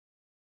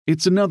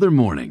It's another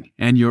morning,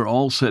 and you're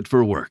all set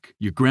for work.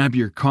 You grab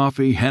your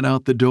coffee, head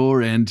out the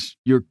door, and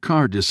your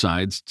car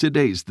decides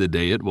today's the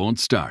day it won't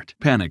start.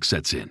 Panic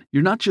sets in.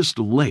 You're not just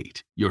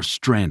late, you're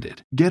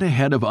stranded. Get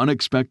ahead of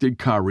unexpected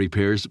car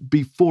repairs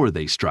before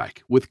they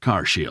strike with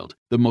CarShield,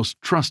 the most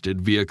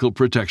trusted vehicle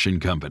protection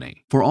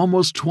company. For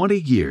almost 20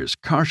 years,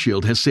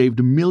 CarShield has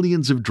saved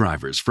millions of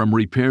drivers from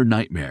repair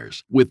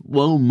nightmares with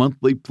low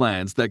monthly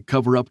plans that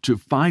cover up to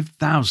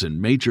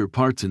 5,000 major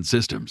parts and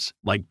systems,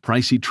 like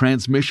pricey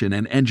transmission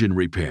and engine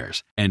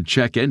repairs and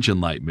check engine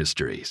light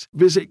mysteries.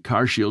 Visit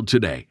CarShield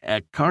today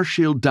at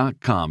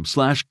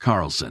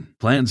carshield.com/Carlson.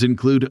 Plans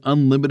include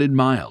unlimited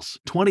miles,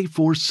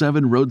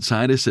 24/7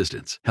 roadside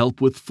assistance, help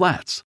with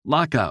flats,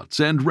 lockouts,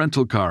 and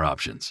rental car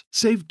options.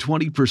 Save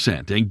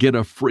 20% and get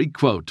a free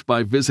quote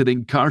by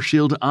visiting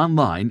CarShield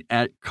online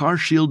at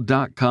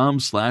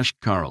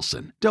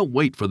carshield.com/Carlson. Don't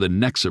wait for the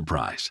next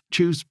surprise.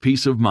 Choose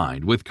peace of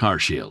mind with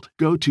CarShield.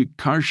 Go to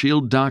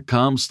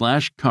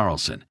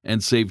carshield.com/Carlson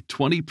and save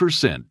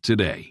 20%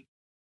 today.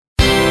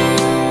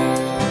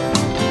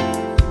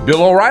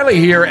 Bill O'Reilly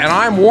here, and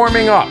I'm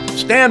warming up.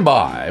 Stand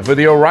by for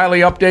the O'Reilly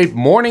Update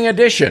Morning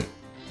Edition.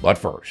 But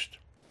first,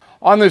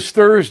 on this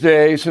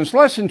Thursday, since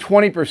less than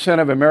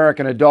 20% of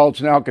American adults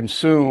now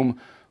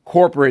consume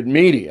corporate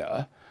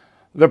media,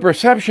 the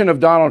perception of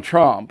Donald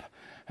Trump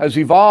has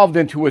evolved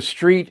into a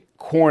street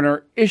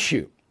corner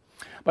issue.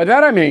 By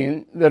that I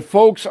mean that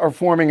folks are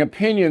forming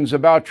opinions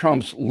about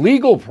Trump's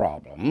legal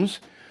problems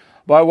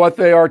by what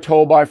they are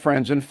told by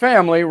friends and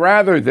family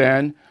rather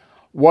than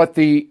what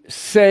the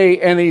Say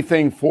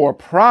Anything for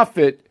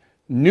Profit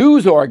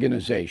news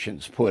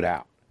organizations put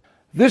out.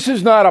 This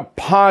is not a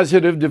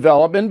positive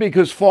development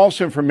because false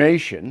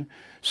information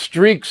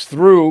streaks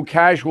through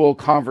casual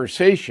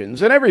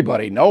conversations, and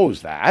everybody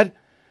knows that.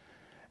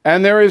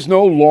 And there is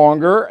no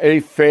longer a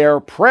fair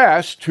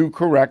press to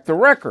correct the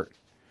record.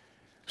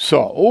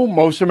 So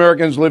most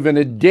Americans live in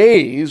a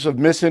daze of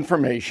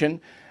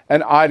misinformation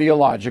and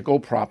ideological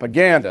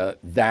propaganda.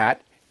 That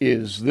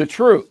is the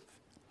truth.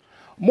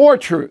 More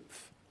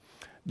truth.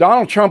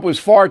 Donald Trump was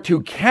far too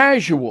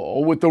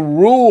casual with the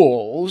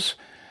rules,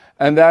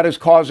 and that is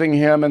causing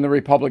him and the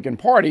Republican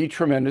Party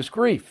tremendous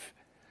grief.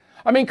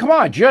 I mean, come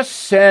on, just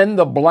send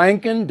the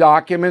Blanken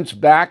documents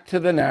back to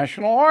the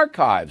National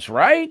Archives,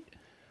 right?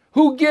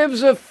 Who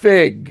gives a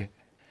fig?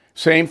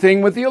 Same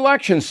thing with the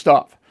election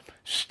stuff.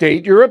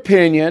 State your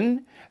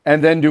opinion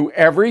and then do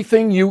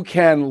everything you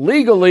can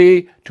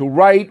legally to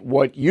right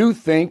what you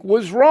think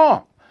was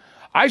wrong.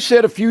 I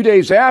said a few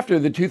days after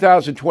the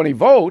 2020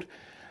 vote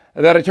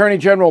that Attorney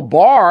General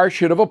Barr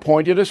should have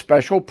appointed a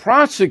special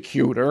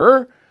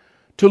prosecutor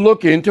to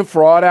look into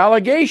fraud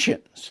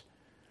allegations.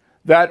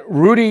 That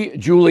Rudy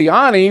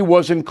Giuliani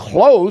wasn't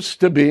close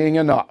to being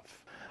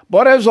enough.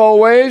 But as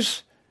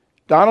always,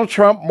 Donald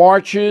Trump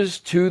marches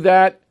to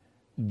that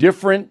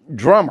different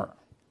drummer.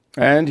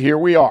 And here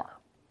we are,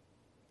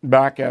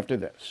 back after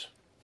this.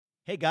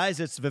 Hey guys,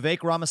 it's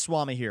Vivek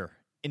Ramaswamy here,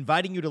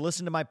 inviting you to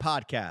listen to my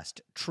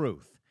podcast,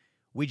 Truth.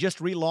 We just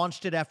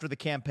relaunched it after the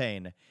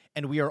campaign,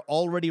 and we are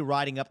already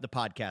riding up the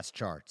podcast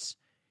charts.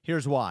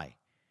 Here's why.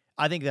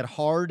 I think that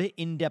hard,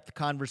 in-depth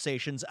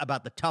conversations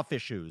about the tough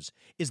issues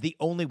is the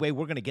only way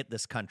we're going to get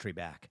this country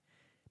back.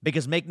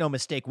 Because make no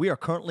mistake, we are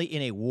currently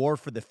in a war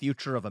for the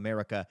future of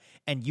America,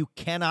 and you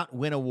cannot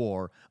win a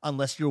war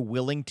unless you're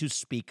willing to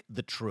speak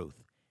the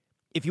truth.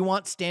 If you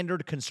want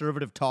standard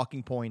conservative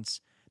talking points,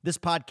 this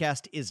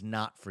podcast is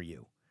not for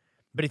you.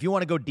 But if you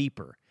want to go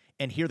deeper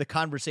and hear the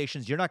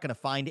conversations you're not going to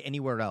find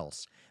anywhere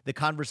else, the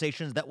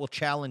conversations that will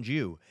challenge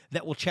you,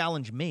 that will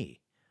challenge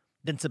me,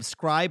 then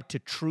subscribe to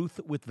Truth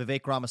with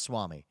Vivek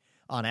Ramaswamy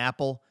on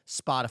Apple,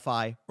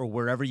 Spotify, or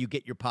wherever you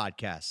get your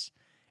podcasts.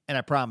 And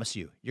I promise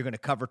you, you're going to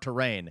cover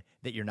terrain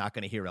that you're not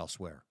going to hear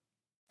elsewhere.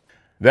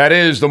 That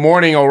is the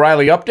Morning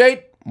O'Reilly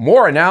Update.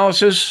 More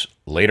analysis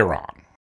later on.